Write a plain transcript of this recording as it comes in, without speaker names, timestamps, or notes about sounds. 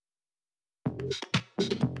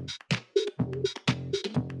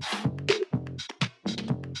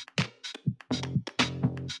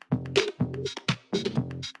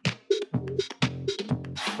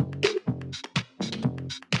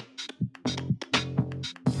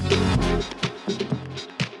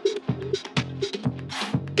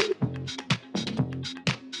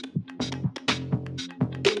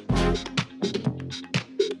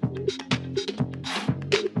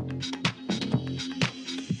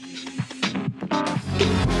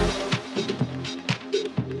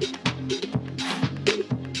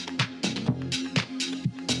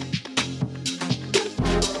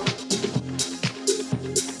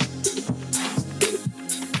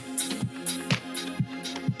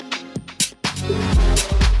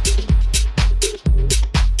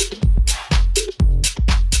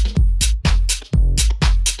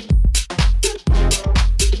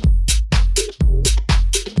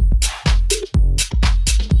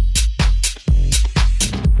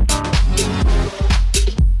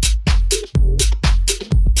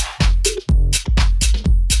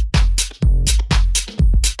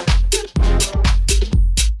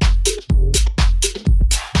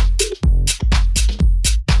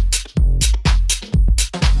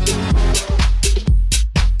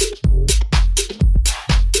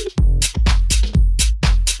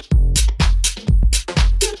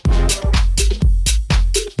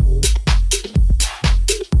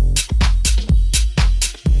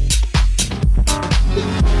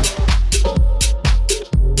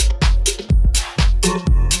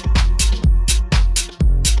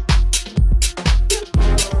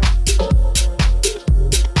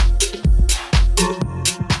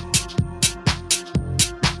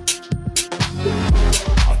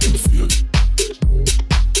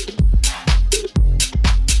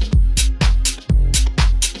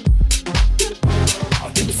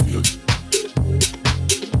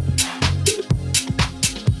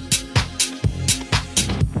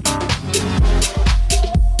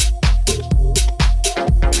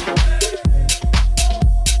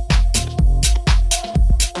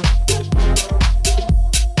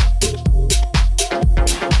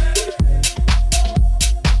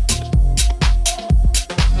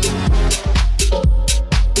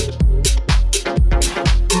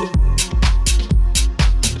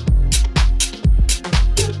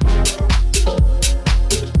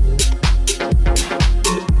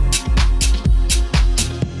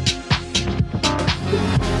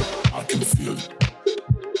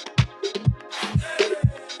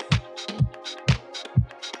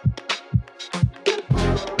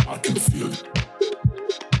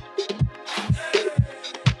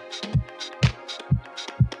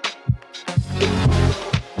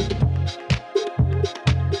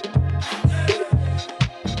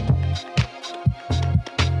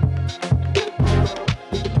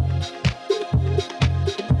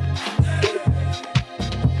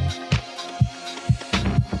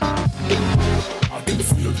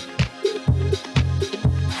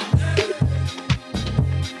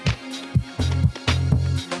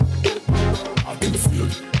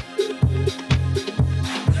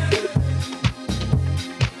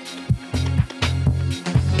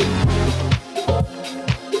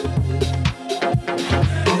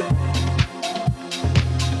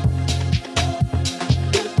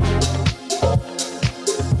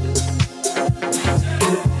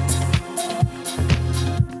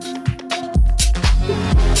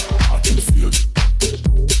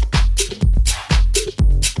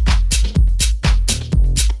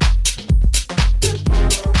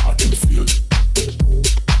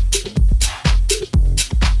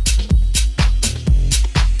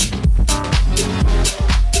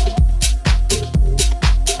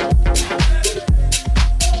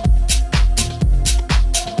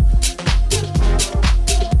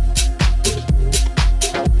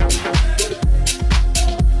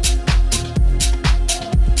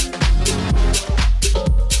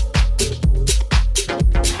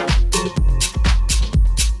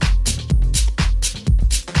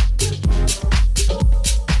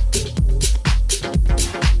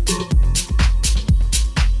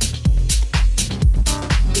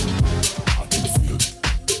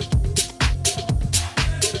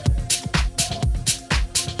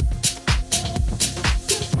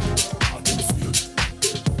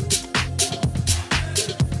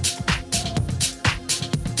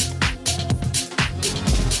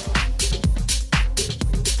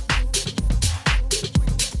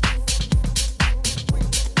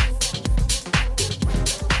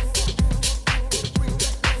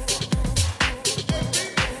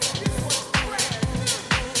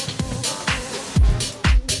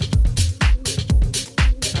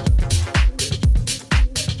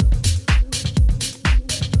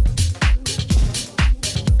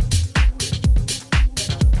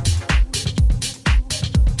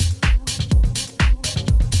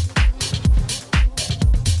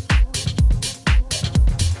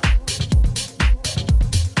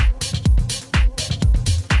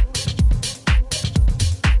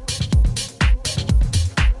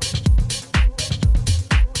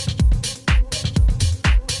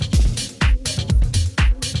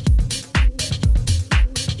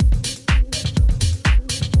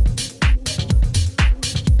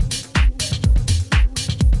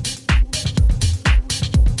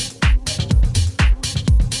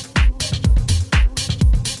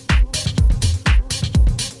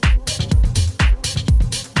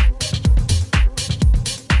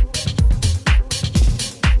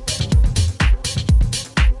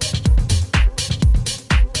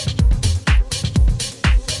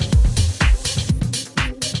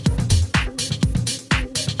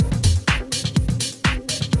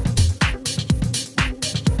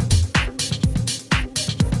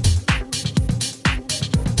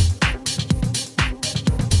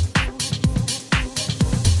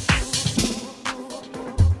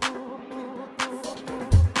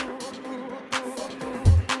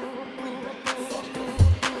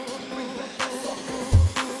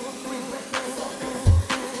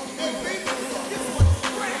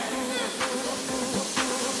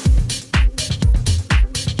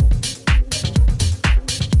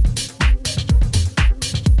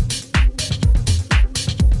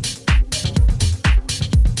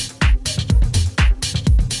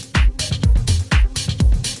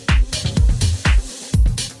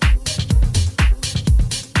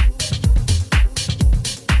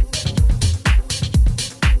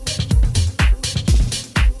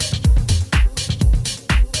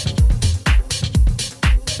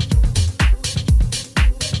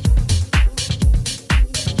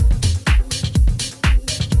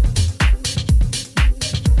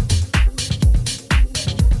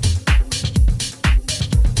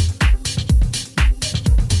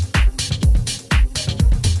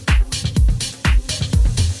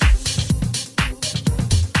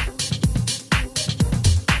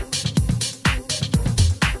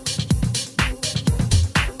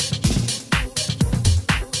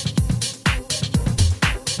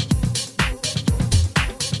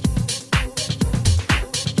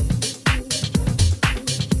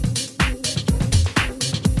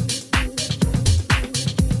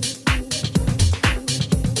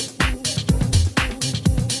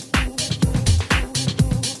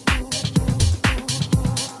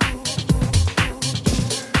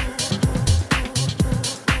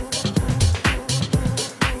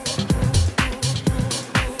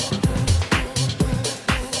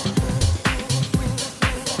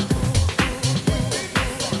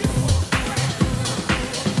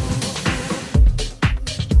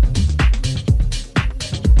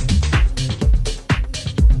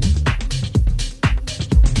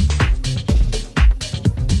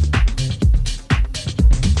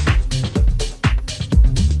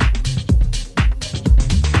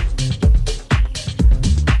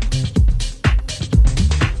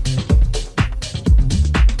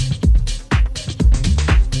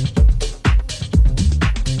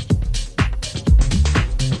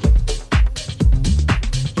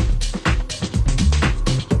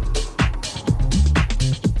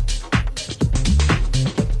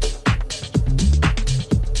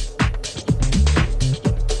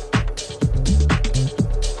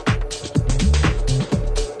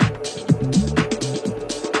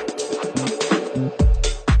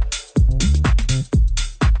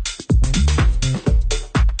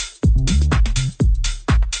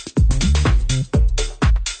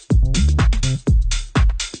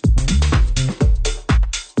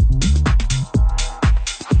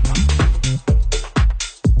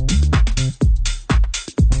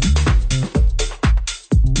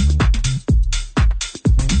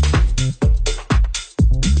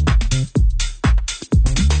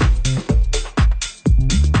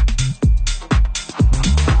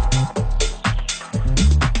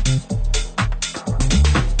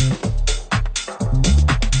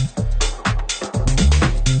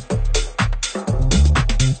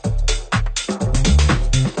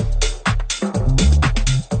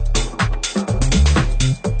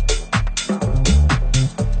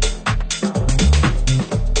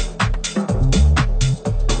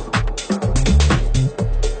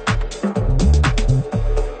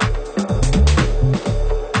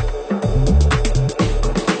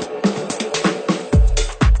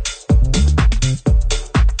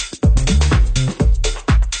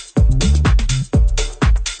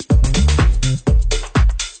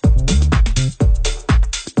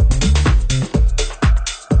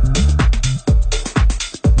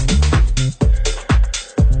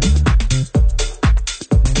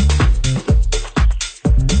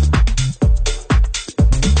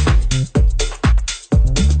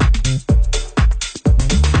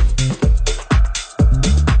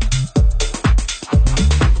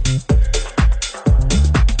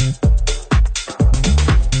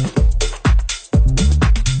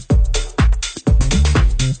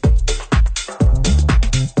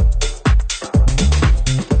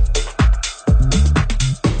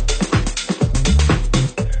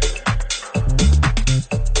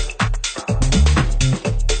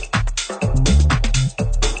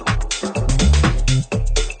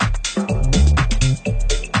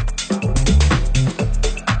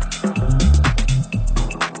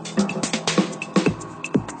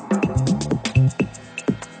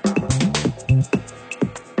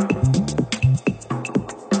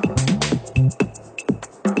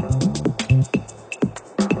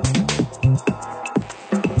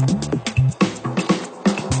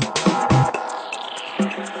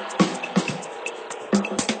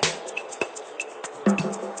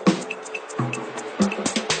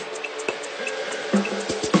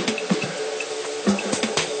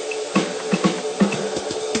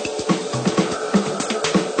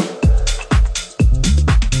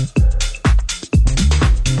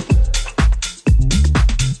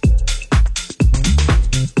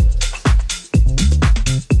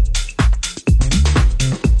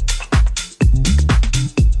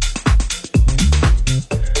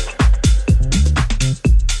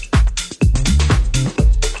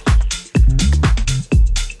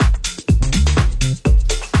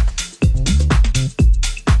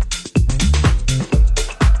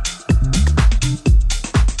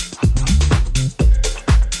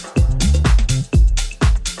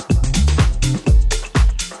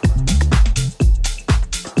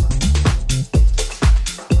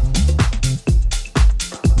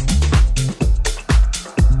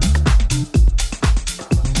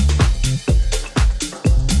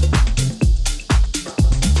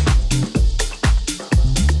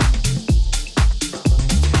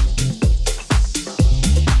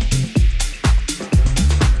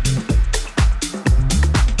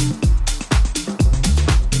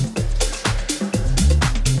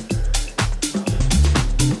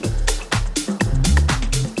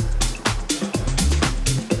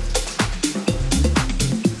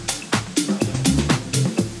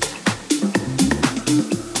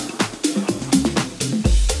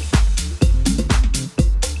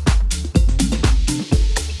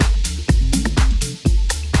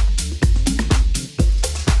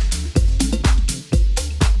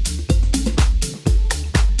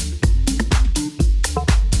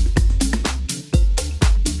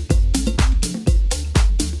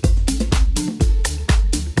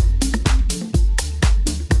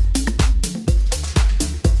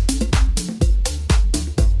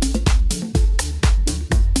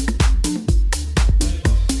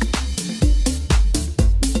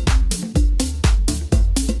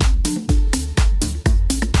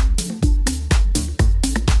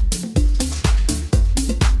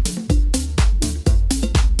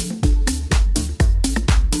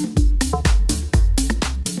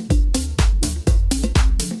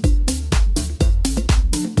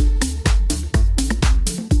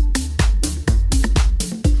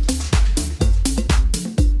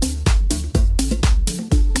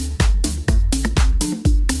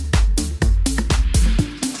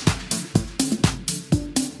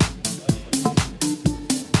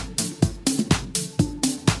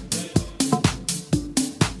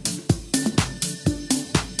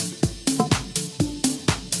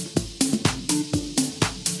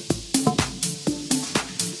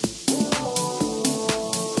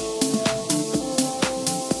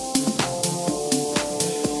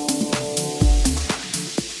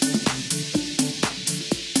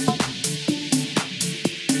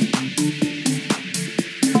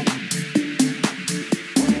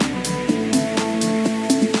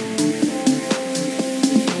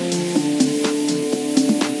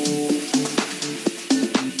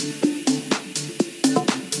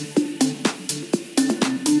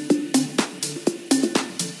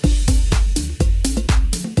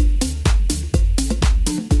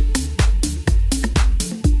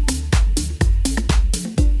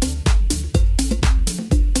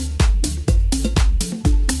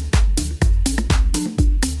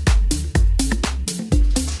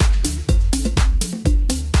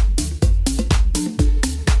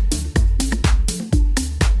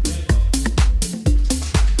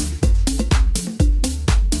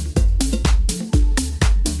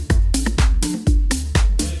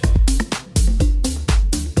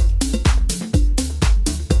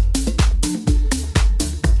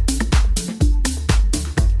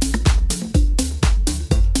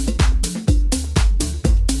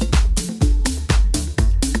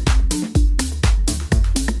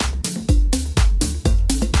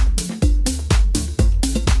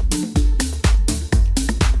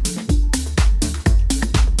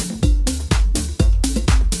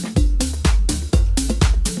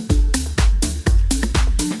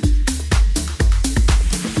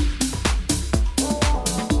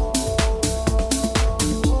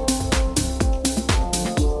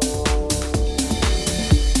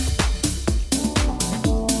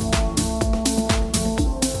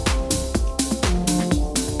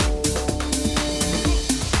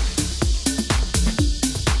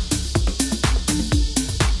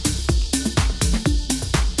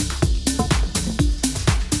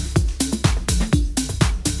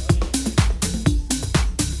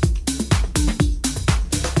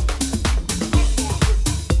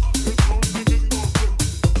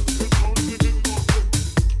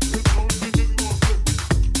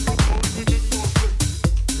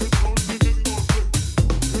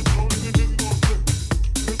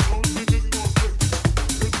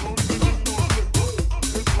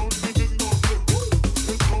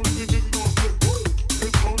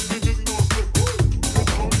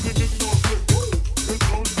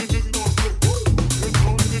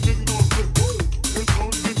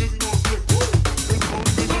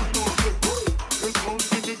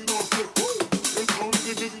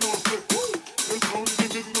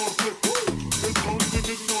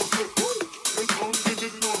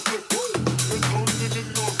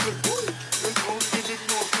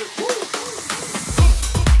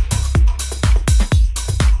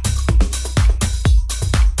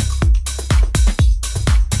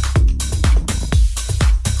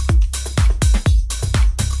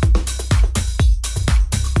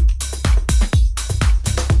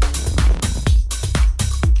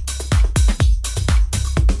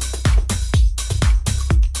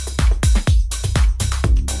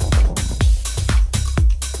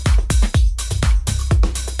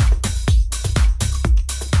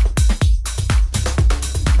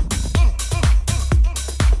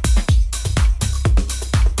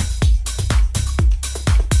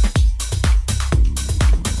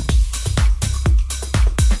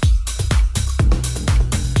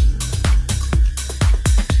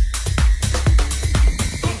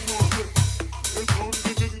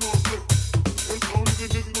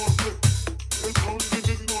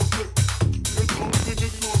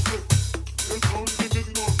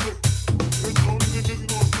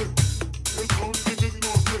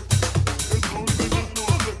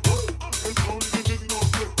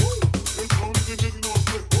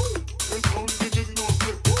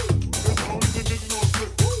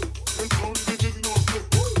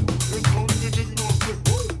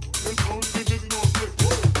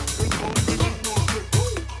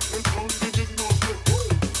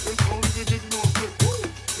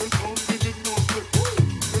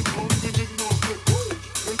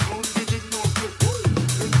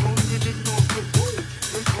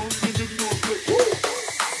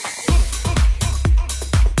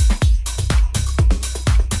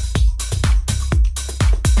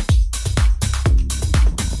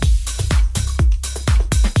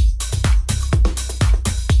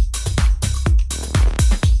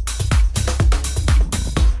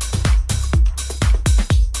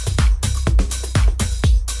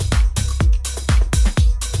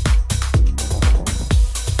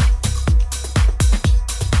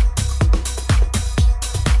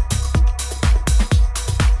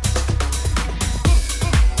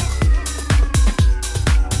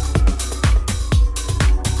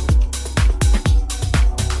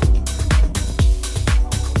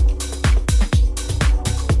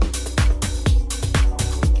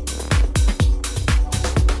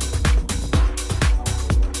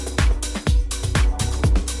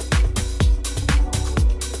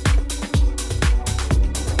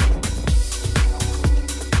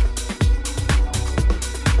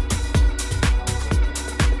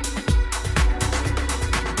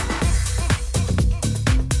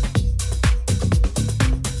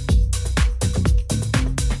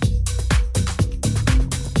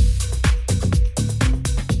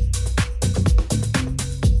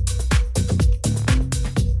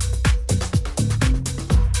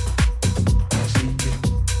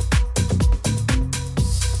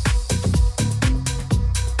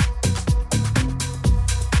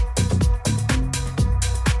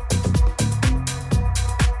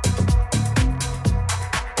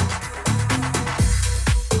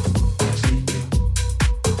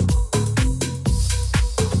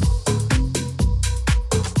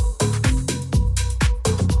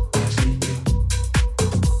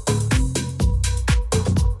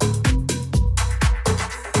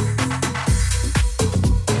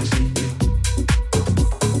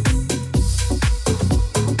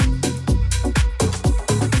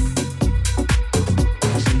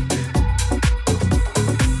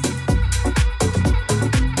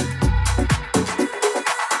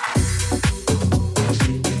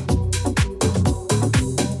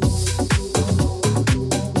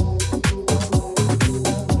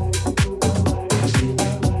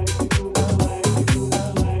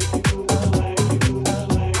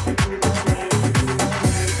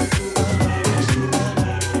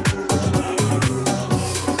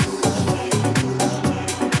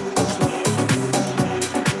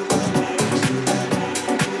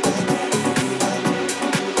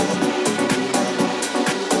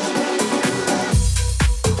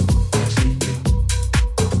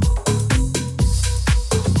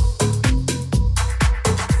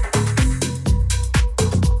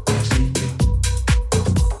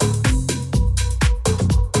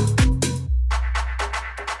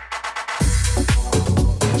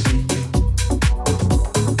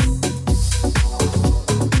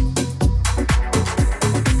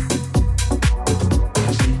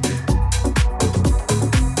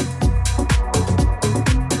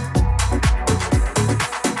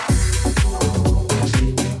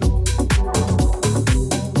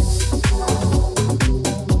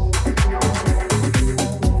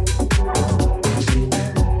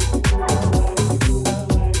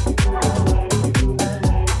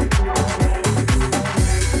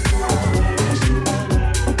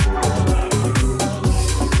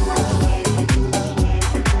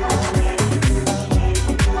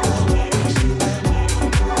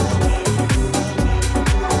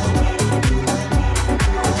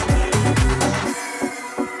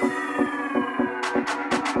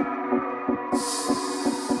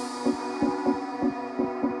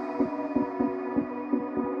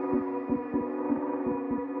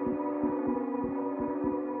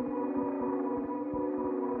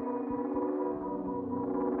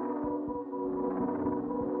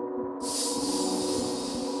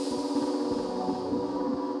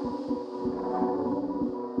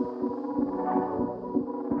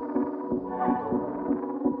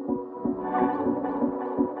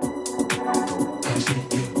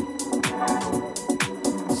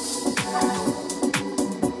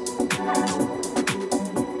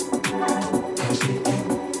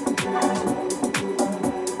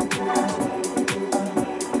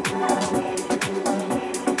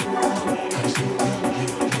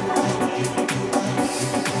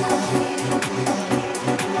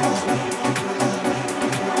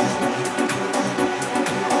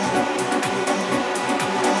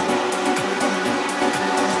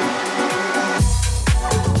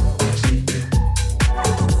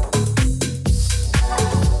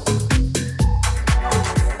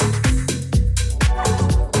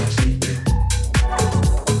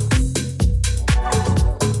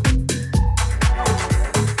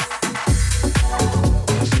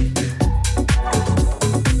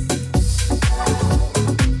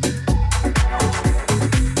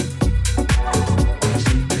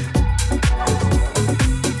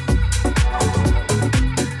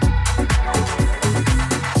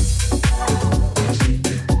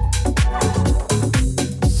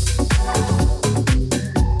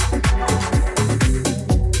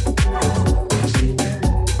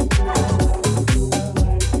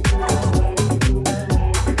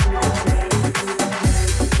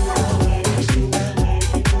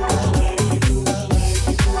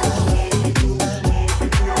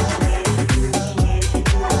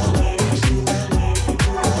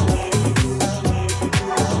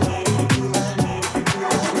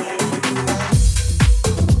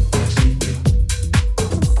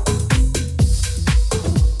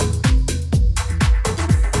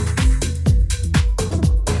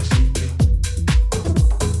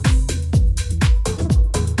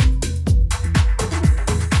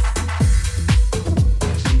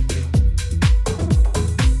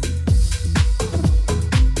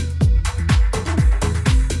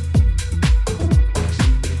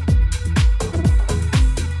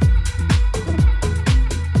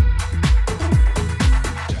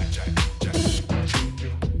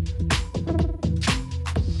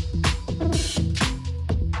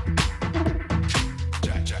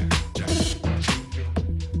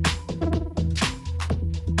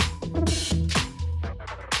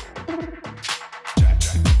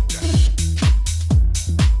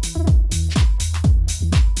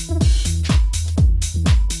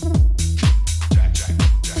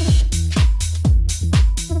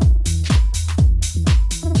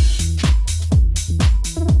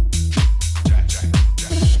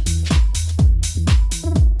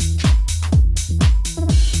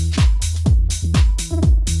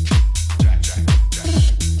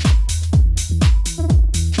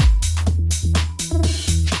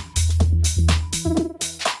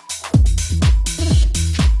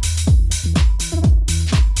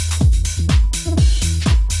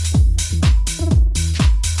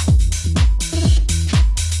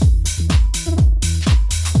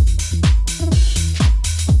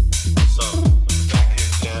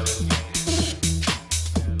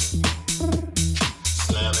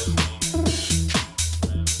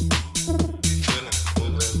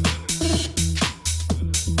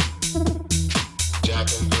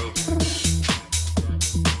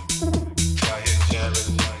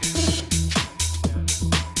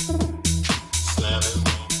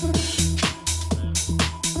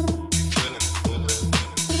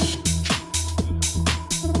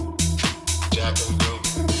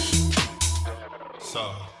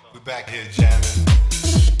So, we back here jamming,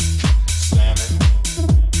 slamming,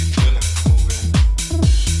 you feel it moving,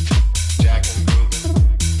 jacking, grooving,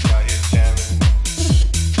 out here jamming,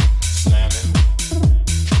 slamming,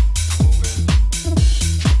 moving,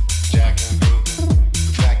 jacking, grooving, we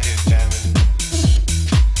back here jamming,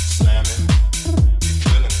 slamming, you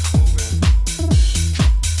feel it moving,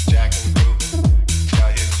 jacking, grooving,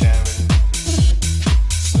 out here jamming,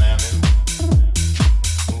 slamming,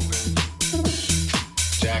 moving,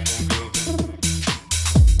 jacking, grooving.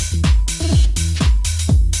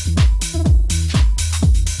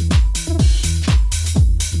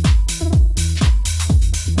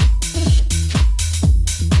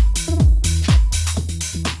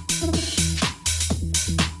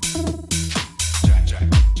 Jack, jack, jack. Jack, jack,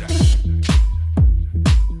 jack.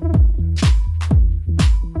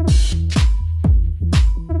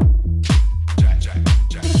 Jack, jack,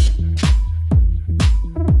 jack. Jack,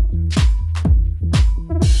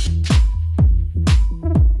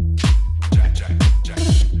 jack, jack. Jack, jack,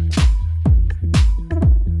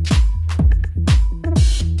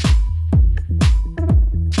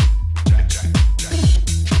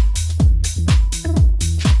 jack.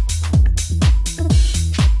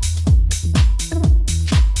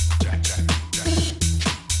 Jack, jack, jack. Jack, jack, jack.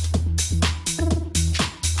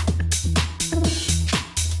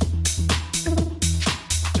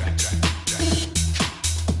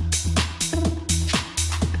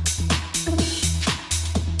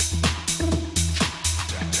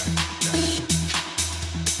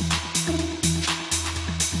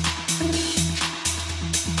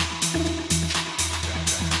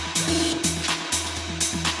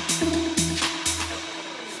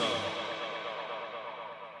 So,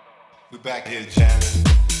 we back here jamming,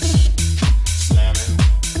 slamming,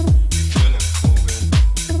 you feel it moving,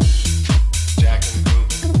 jacking,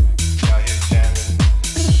 grooving, out here jamming,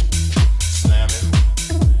 slamming,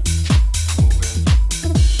 moving,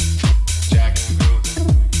 jacking, grooving,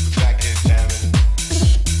 we back here jamming,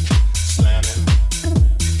 slamming,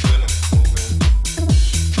 you feel it moving,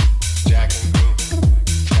 jacking, grooving,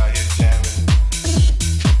 out here jamming,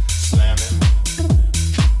 slamming,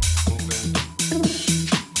 moving,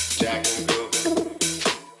 jacking, grooving,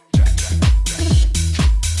 jack, jack, jack. Jack, jack, jack. Jack,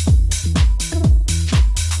 jack, jack. Jack,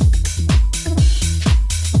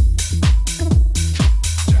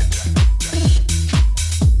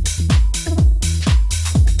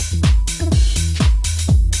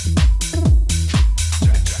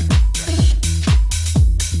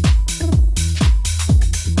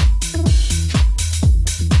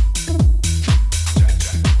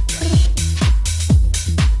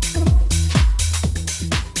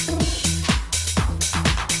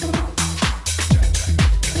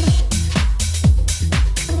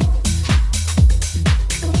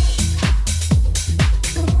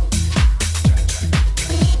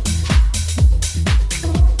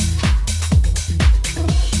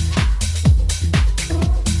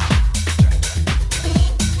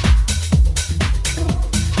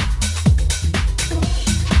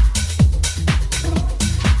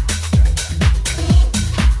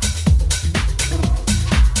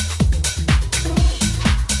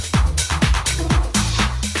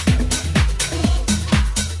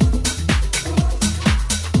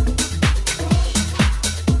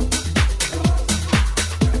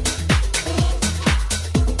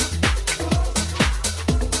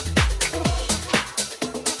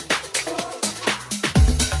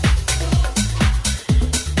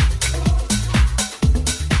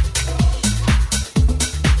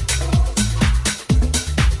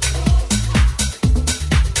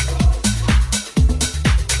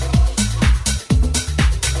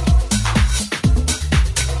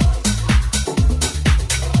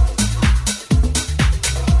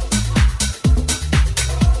 jack.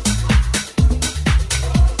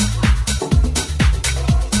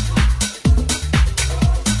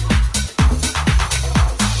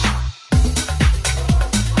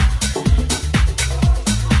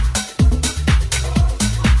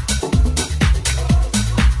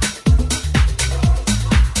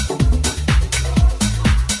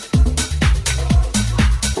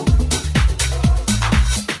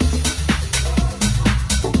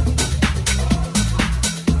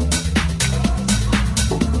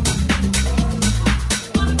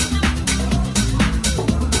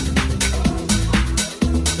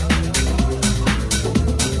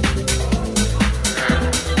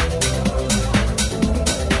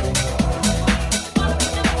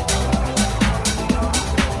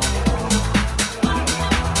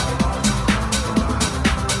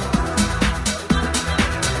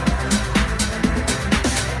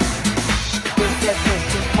 Jack, jack,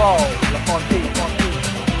 fall, La Fontaine.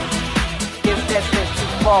 It's that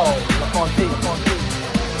fall upon thee.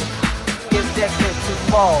 Is destined to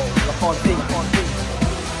fall upon thee.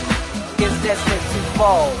 Is destined to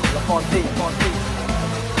fall upon thee.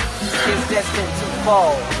 Is destined to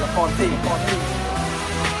fall upon thee.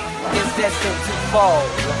 Is destined to fall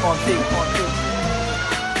upon thee.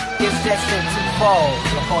 Is destined to fall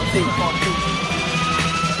upon thee.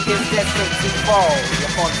 Is destined to fall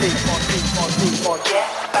upon thee. Forget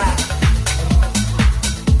back.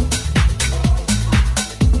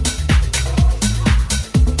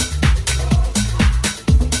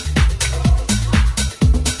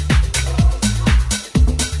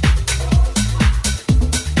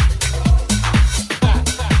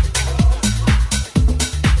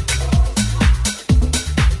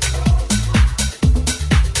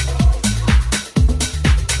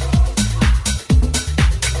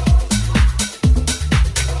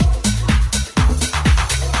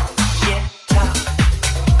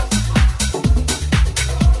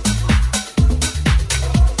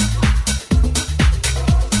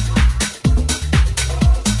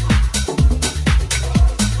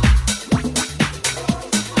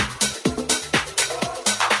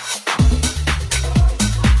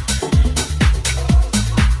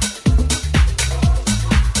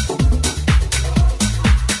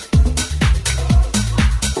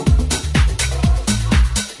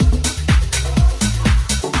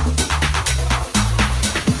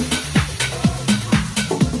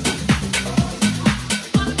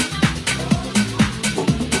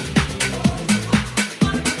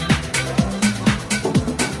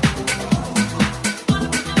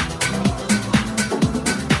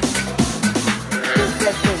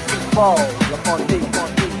 Fall upon thee.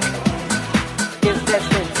 Is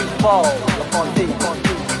destined to fall upon thee.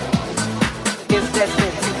 Is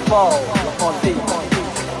destined to fall upon thee.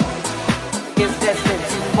 Is destined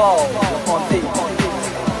to fall upon thee.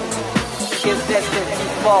 Is destined to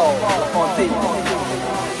fall upon thee.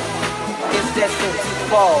 Is destined to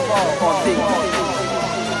fall upon thee.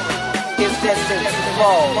 Is destined to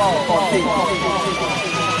fall upon thee.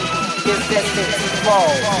 Is destined to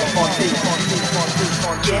fall upon thee.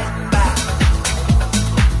 Get back.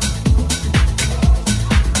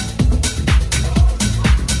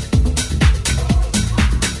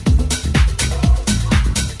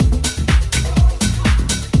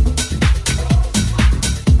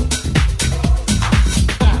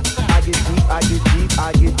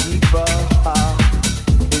 I get deeper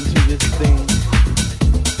into this thing.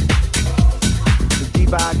 The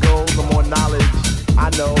deeper I go, the more knowledge I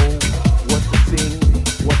know what to sing,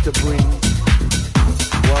 what to bring.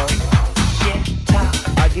 What?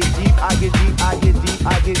 I get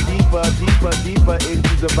deeper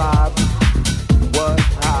into the vibe. What?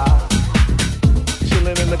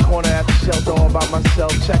 Chilling in the corner at the shelter all by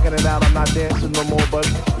myself, checking it out. I'm not dancing no more, but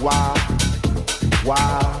why?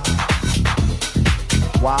 What?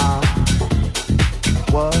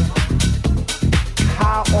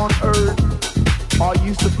 How on earth are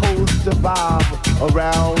you supposed to vibe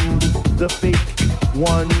around the fake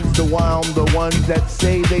ones, the ones that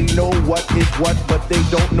say they know what is what, but they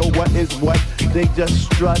don't know what is what. They just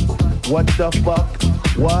strut. What the fuck?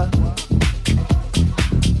 What?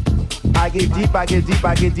 I get deeper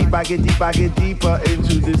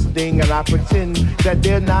into this thing, and I pretend that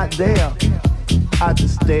they're not there. I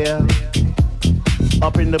just stare.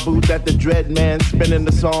 Up in the booth at the Dread Man, spinning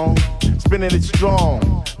the song, spinning it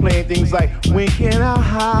strong, playing things like, when can our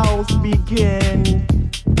house begin?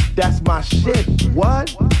 That's my shit.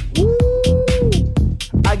 What? Woo!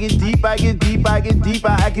 I get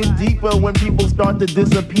deeper when people start to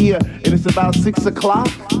disappear, and it's about 6 o'clock.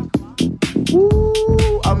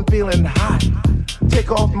 Woo! I'm feeling hot. Take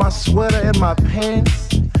off my sweater and my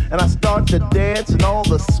pants, and I start to dance, and all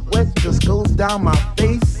the sweat just goes down my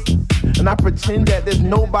face. And I pretend that there's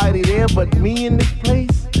nobody there but me in this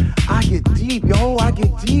place. I get deep, yo, I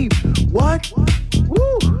get deep. What?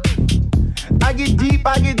 Woo! I get deep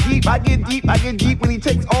when he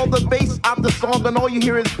takes all the bass out the song and all you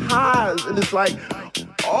hear is highs. And it's like,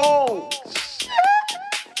 oh, shit.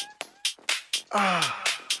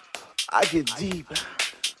 I get deep.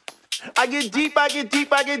 I get deep,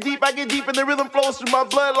 and the rhythm flows through my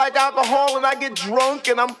blood like alcohol, and I get drunk,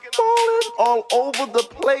 and I'm falling all over the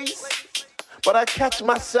place. But I catch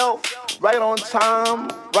myself right on time,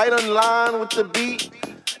 right on line with the beat,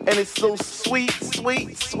 and it's so sweet.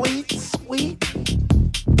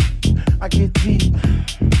 I get deep.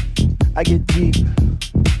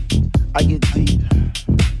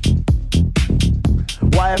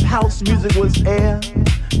 Why, if house music was air,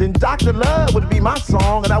 then Dr. Love would be my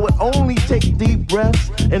song, and I would only take deep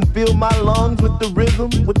breaths and fill my lungs with the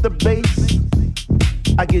rhythm, with the bass.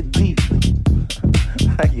 I get deep.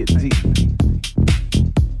 I get deep.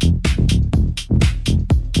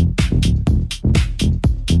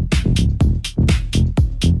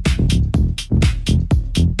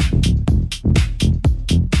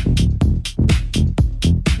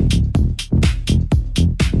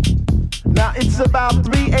 Now it's about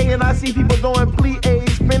 3 a and I see people doing plie,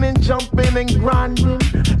 spinning, jumping, and grinding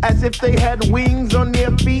as if they had wings on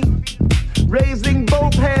their feet. Raising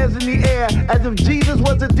both hands in the air as if Jesus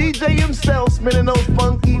was the DJ himself, spinning those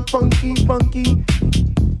funky, funky, funky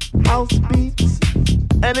house beats.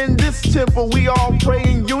 And in this temple, we all pray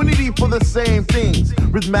in unity for the same things.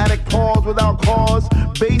 Rhythmic pause without cause,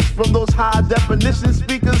 bass from those high definition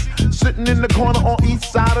speakers sitting in the corner on each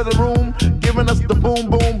side of the room, giving us the boom,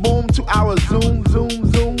 boom, boom to our zoom,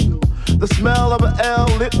 zoom, zoom. The smell of an L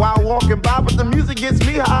lit while walking by, but the music gets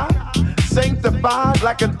me high. Sanctified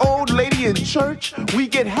like an old lady in church, we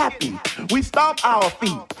get happy. We stomp our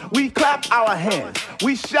feet, we clap our hands,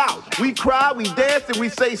 we shout, we cry, we dance, and we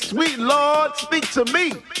say, "Sweet Lord, speak to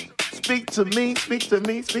me. Speak to me, speak to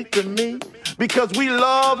me, speak to me." Because we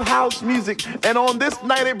love house music, and on this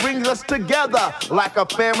night it brings us together like a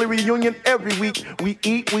family reunion every week. We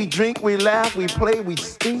eat, we drink, we laugh, we play, we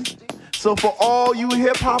sing. So for all you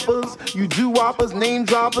hip hoppers, you doo-woppers, name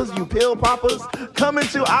droppers, you pill poppers, come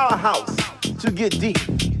into our house to get deep.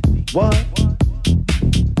 What?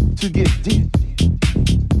 To get deep.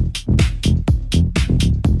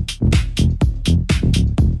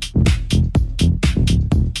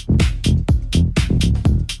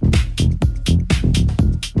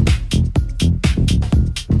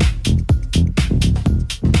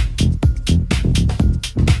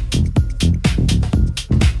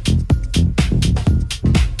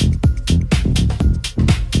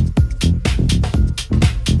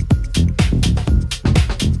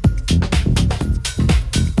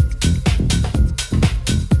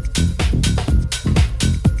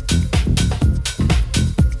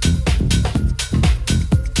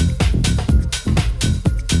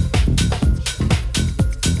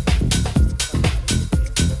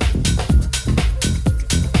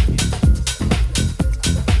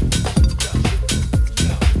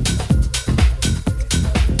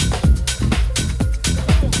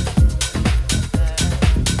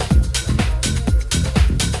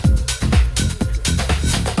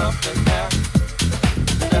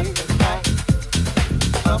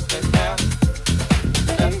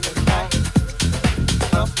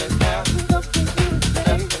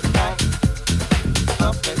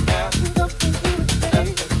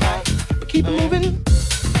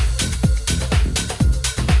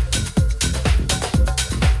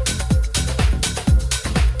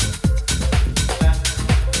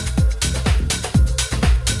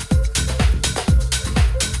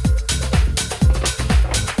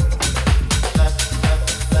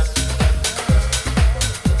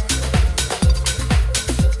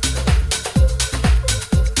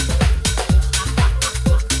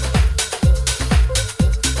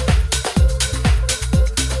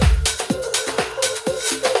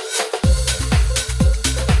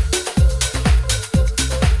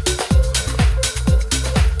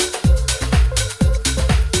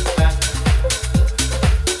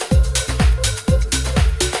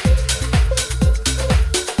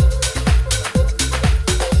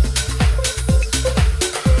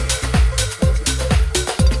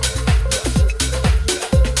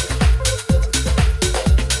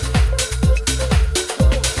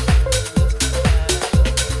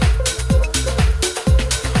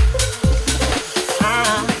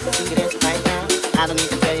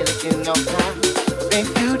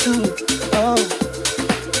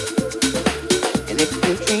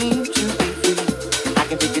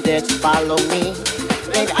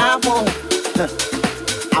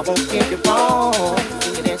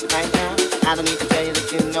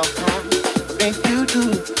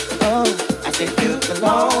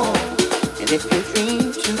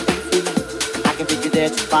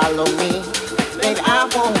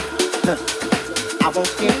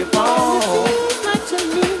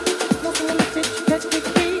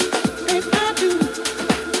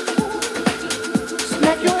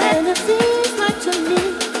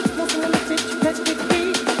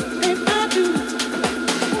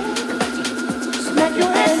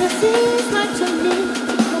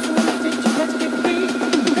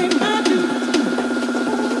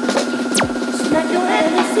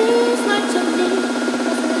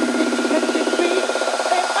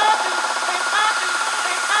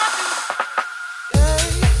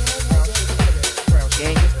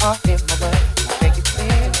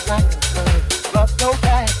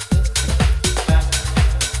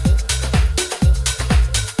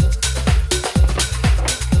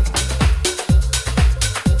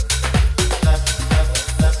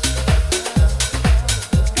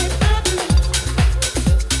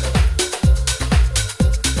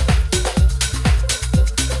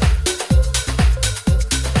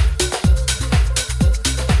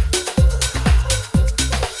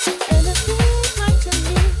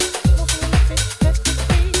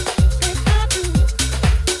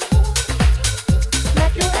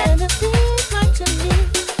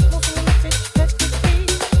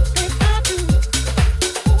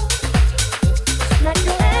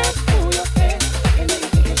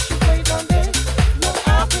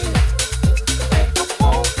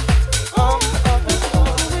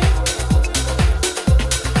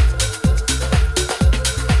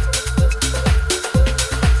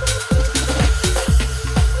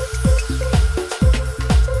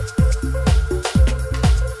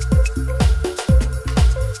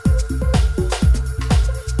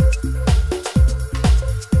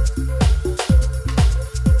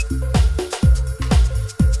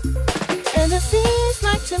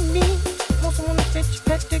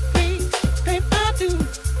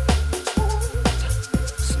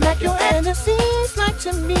 your hand, it seems like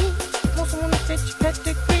to me. Want someone to take your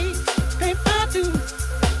pedigree. Hey, I do.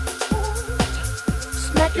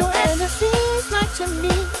 Smack your hand, it seems like to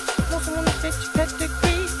me. Want someone to take your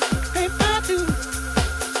pedigree. Hey, I do.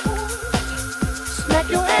 Smack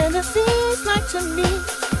your hand, it seems like to me.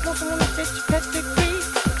 Want someone to take your pedigree.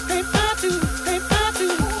 Hey, I do. Hey, I do.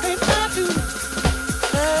 Hey, I do.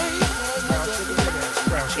 Hey.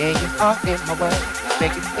 Yeah, you are in my way.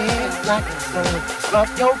 Make it feel like a slow.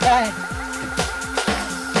 Love your back.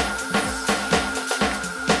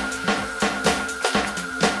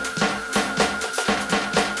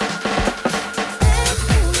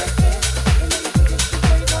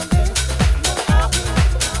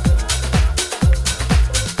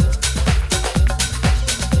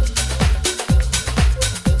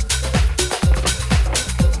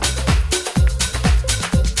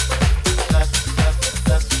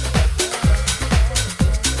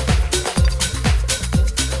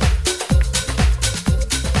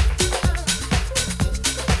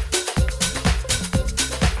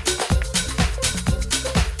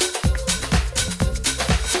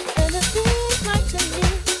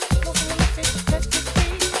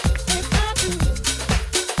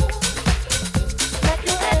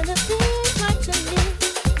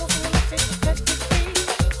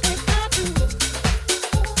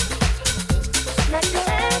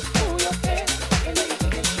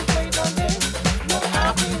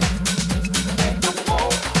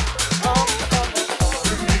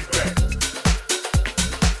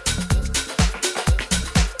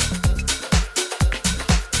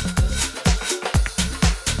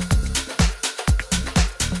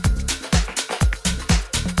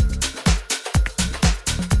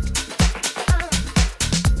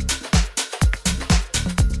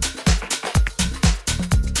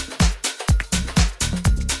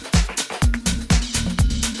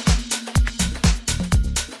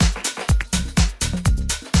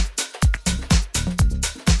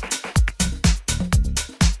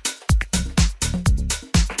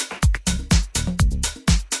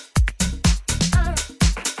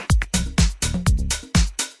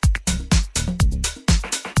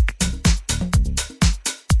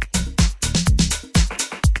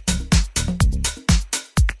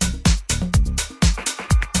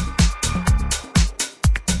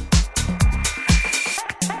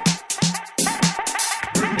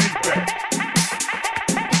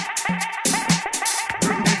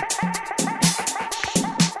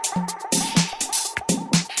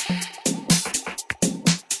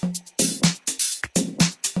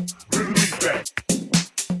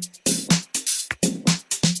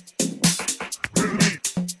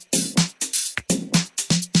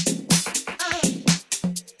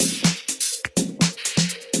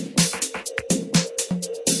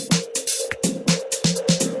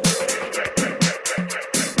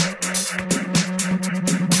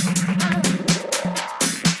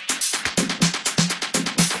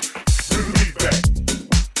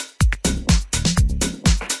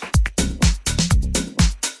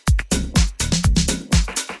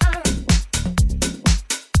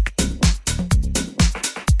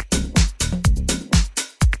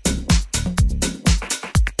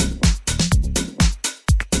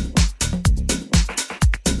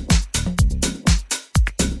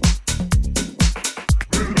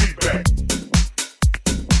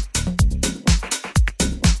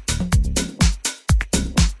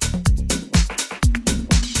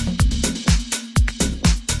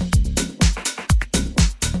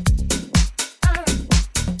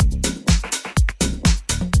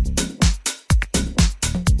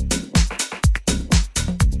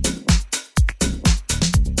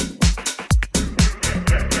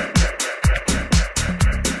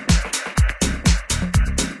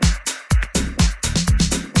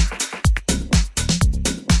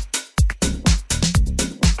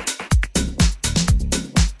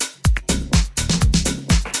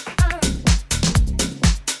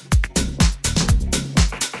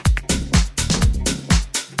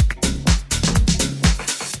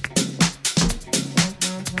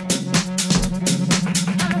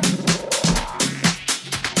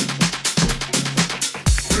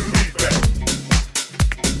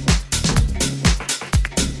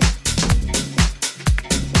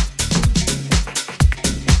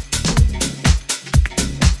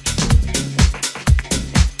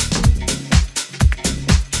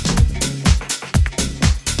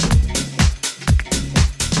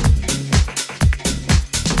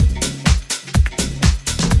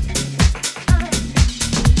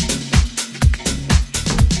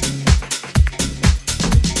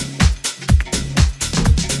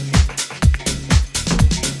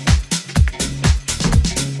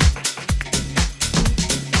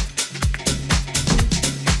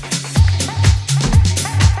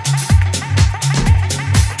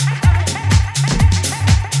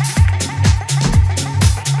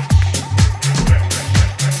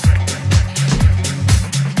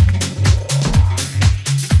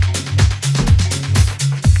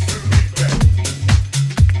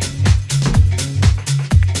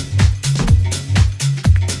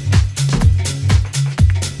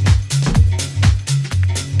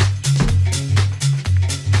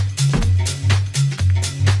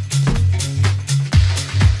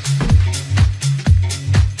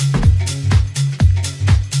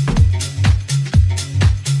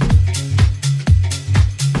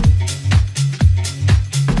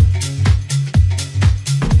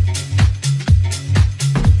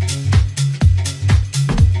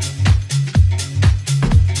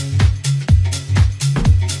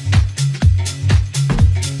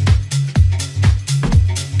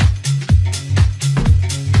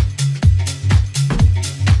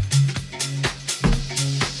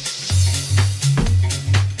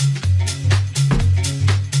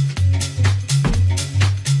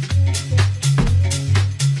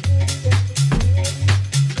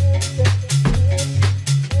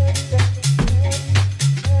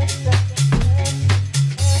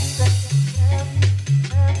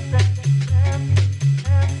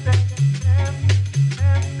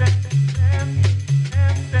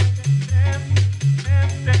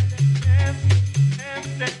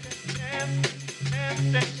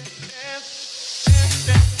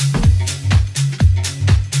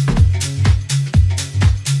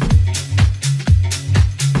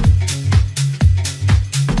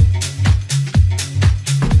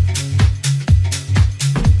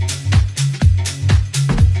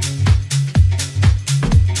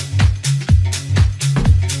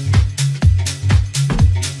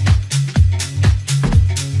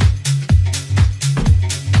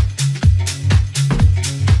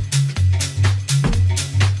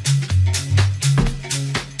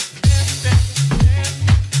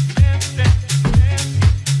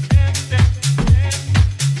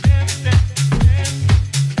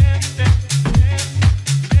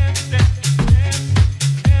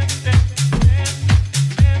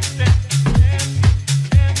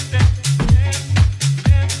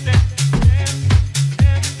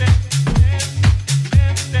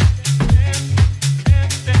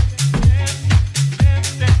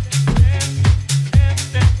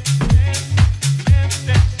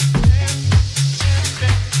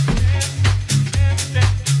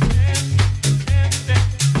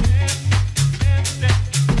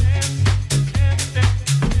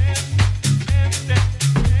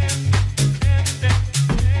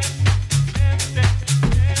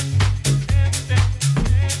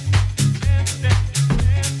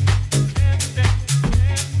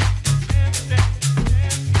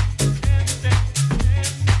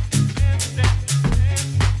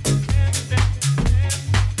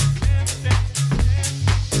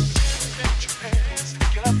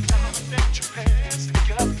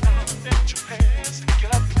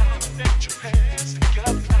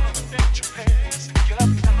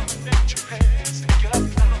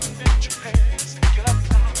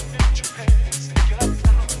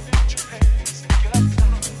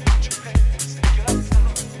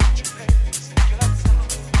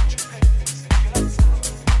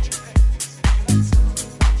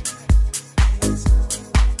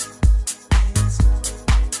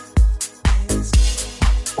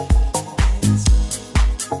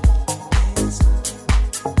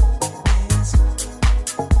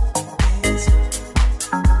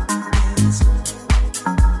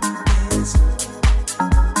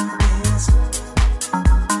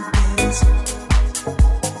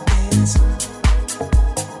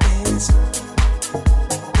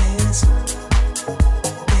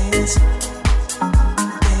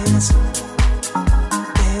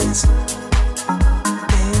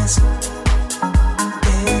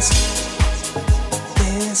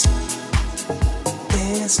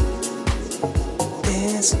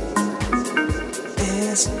 dance,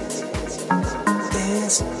 dance,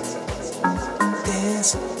 dance,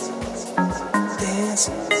 dance, dance,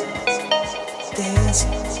 dance.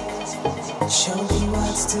 Show me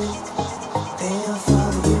what's to feel.